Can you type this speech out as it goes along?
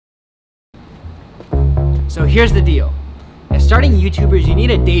So here's the deal. As starting YouTubers, you need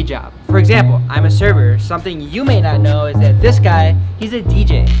a day job. For example, I'm a server. Something you may not know is that this guy, he's a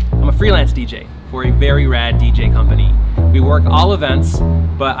DJ. I'm a freelance DJ for a very rad DJ company. We work all events,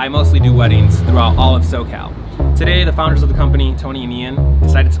 but I mostly do weddings throughout all of SoCal. Today, the founders of the company, Tony and Ian,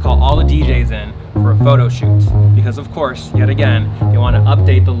 decided to call all the DJs in for a photo shoot because, of course, yet again, they want to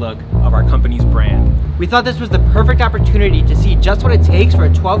update the look of our company's brand. We thought this was the perfect opportunity to see just what it takes for a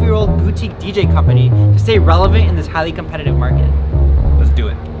 12-year-old boutique DJ company to stay relevant in this highly competitive market. Let's do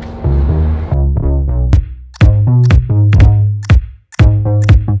it.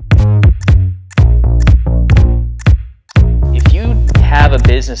 If you have a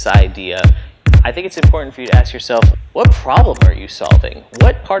business idea, I think it's important for you to ask yourself, what problem are you solving?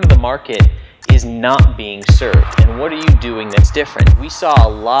 What part of the market is not being served? And what are you doing that's different? We saw a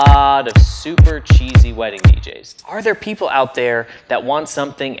lot of super cheesy wedding DJs. Are there people out there that want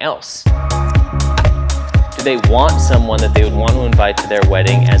something else? Do they want someone that they would want to invite to their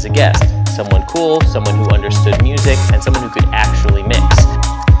wedding as a guest? Someone cool, someone who understood music, and someone who could actually mix.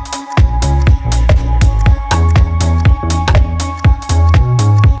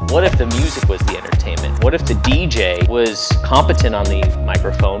 What if the music was the entertainment? What if the DJ was competent on the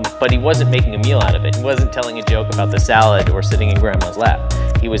microphone, but he wasn't making a meal out of it? He wasn't telling a joke about the salad or sitting in grandma's lap.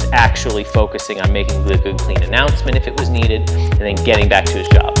 He was actually focusing on making a good, clean announcement if it was needed, and then getting back to his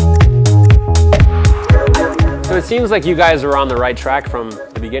job. So it seems like you guys were on the right track from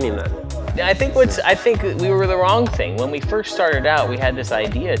the beginning then. I think we were the wrong thing. When we first started out, we had this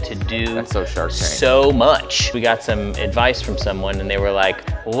idea to do so much. We got some advice from someone and they were like,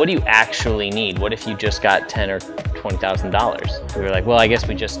 well, what do you actually need? What if you just got $10,000 or $20,000? We were like, well, I guess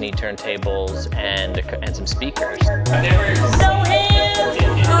we just need turntables and some speakers.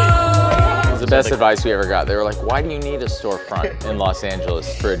 The best advice we ever got. They were like, why do you need a storefront in Los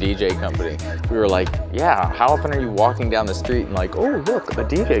Angeles for a DJ company? We were like, yeah, how often are you walking down the street and like, oh, look, a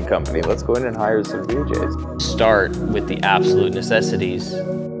DJ company, let's go in and hire some DJs. Start with the absolute necessities.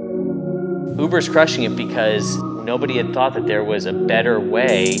 Uber's crushing it because nobody had thought that there was a better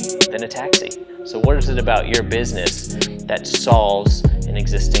way than a taxi. So what is it about your business that solves an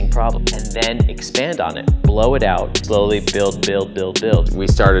existing problem? And then expand on it, blow it out, slowly build, build, build, build. We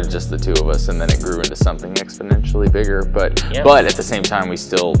started just the two of us and then it grew into something exponentially bigger, but at the same time we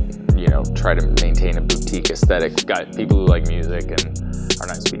still, you know, try to maintain a boutique aesthetic. We've got people who like music and are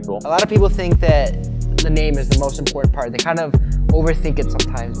nice people. A lot of people think that the name is the most important part. They kind of overthink it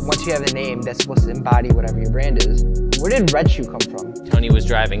sometimes. Once you have the name, that's supposed to embody whatever your brand is. Where did Red Shoe come from? Tony was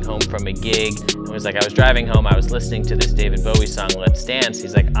driving home from a gig and was like, I was driving home, I was listening to this David Bowie song, Let's Dance.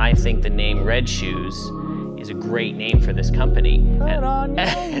 He's like, I think the name Red Shoes is a great name for this company.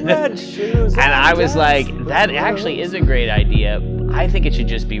 Red shoes. And I was like, that actually is a great idea. I think it should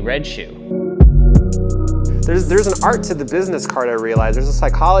just be Red Shoe. There's an art to the business card, I realize. There's a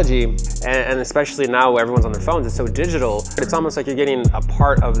psychology, and especially now where everyone's on their phones, it's so digital. It's almost like you're getting a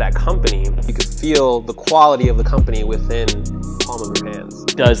part of that company. You could feel the quality of the company within the palm of your hands.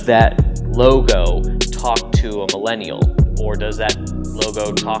 Does that logo talk to a millennial? Or does that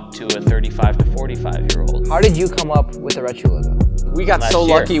logo talk to a 35 to 45-year-old? How did you come up with the Red Shoe logo? We got so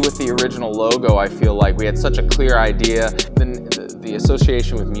lucky with the original logo, I feel like. We had such a clear idea. The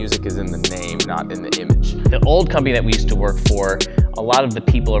association with music is in the name, not in the image. The old company that we used to work for, a lot of the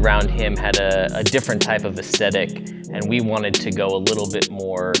people around him had a different type of aesthetic, and we wanted to go a little bit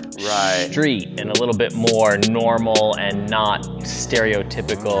more street and a little bit more normal and not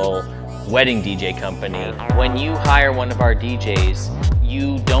stereotypical wedding DJ company. When you hire one of our DJs,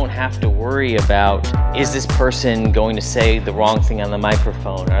 you don't have to worry about, is this person going to say the wrong thing on the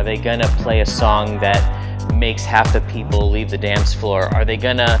microphone? Are they gonna play a song that makes half the people leave the dance floor? Are they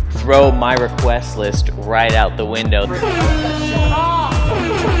gonna throw my request list right out the window?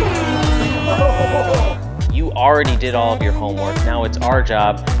 You already did all of your homework. Now it's our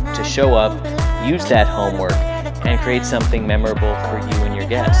job to show up, use that homework, and create something memorable for you and your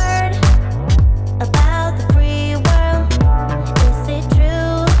guests.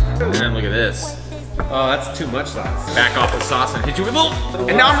 And then look at this. Oh, that's too much sauce. Back off the sauce and hit you with a little.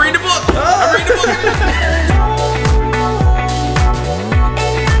 And now I'm reading a book. I'm reading a book.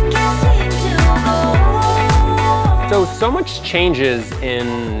 So much changes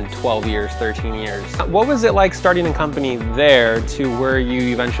in 12 years, 13 years. What was it like starting a company there to where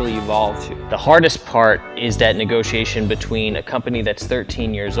you eventually evolved to? The hardest part is that negotiation between a company that's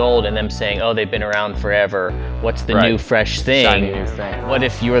 13 years old and them saying, oh, they've been around forever. What's the new fresh thing? Shiny new thing. What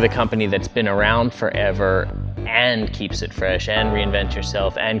if you're the company that's been around forever and keeps it fresh and reinvent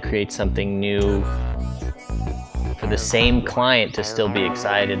yourself and create something new for the same client to still be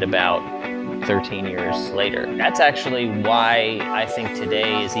excited about? 13 years later. That's actually why I think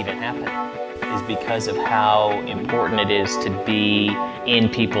today is even happening, is because of how important it is to be in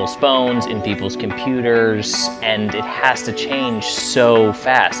people's phones, in people's computers, and it has to change so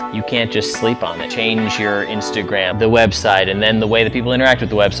fast. You can't just sleep on it. Change your Instagram, the website, and then the way that people interact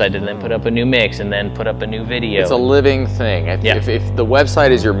with the website, and then put up a new mix, and then put up a new video. It's a living thing. If the website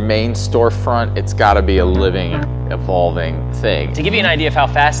is your main storefront, it's gotta be a living, evolving thing. To give you an idea of how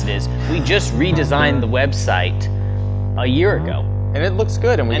fast it is, we just redesigned the website a year ago. And it looks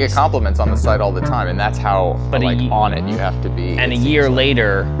good, and we get compliments on the site all the time, and that's how on it you have to be. And a year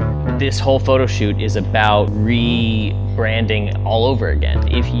later, this whole photo shoot is about rebranding all over again.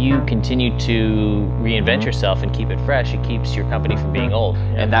 If you continue to reinvent yourself and keep it fresh, it keeps your company from being old.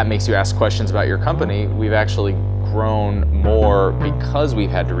 And that makes you ask questions about your company. We've actually grown more because we've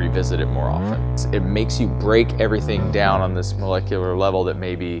had to revisit it more often. It makes you break everything down on this molecular level that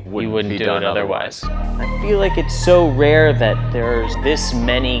maybe you wouldn't be do done it otherwise. I feel like it's so rare that there's this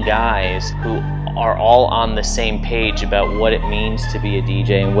many guys who are all on the same page about what it means to be a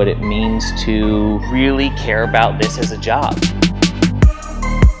DJ and what it means to really care about this as a job.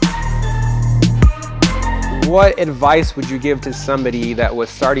 What advice would you give to somebody that was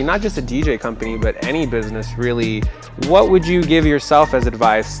starting not just a DJ company, but any business really? What would you give yourself as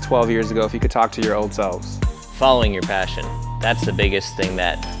advice 12 years ago if you could talk to your old selves? Following your passion. That's the biggest thing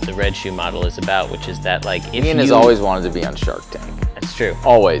that the Red Shoe model is about, which is that Ian has always wanted to be on Shark Tank. That's true.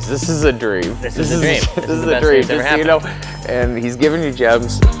 Always. This is a dream. This is a dream. This is a dream. Just, you know, and he's giving you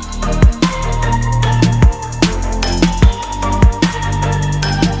gems.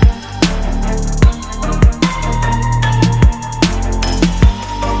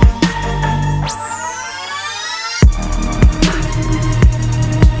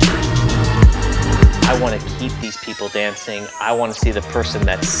 I want to keep these people dancing. I want to see the person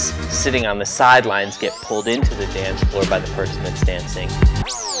that's sitting on the sidelines get pulled into the dance floor by the person that's dancing.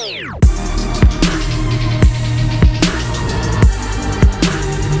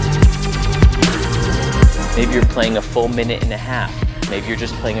 Maybe you're playing a full minute and a half. Maybe you're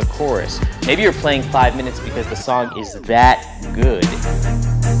just playing a chorus. Maybe you're playing 5 minutes because the song is that good.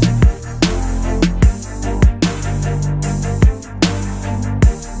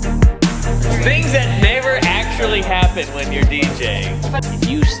 Things that never actually happen when you're DJing. If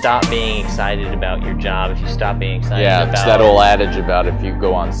you stop being excited about your job, if you stop being excited about... Yeah, it's that old adage about if you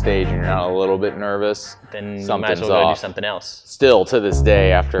go on stage and you're not a little bit nervous, then you something's might as well go off. do something else. Still, to this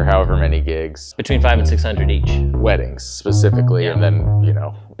day, after however many gigs. Between 500 and 600 each. Weddings, specifically, and then, you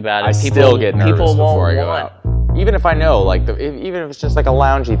know, About it. I still get nervous people before I won't go want. out. Even if I know, like, even if it's just like a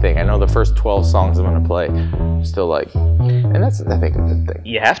loungy thing, I know the first 12 songs I'm gonna play. Still like, and that's, I think, a good thing.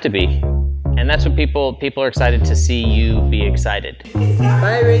 You have to be. And that's what people are excited to see you be excited.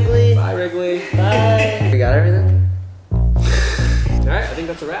 Bye, Wrigley. Bye, Wrigley. Bye. You got everything? All right, I think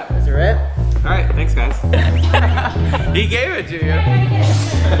that's a wrap. That's a wrap? All right, thanks, guys. He gave it to you.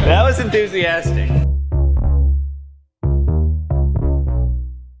 That was enthusiastic.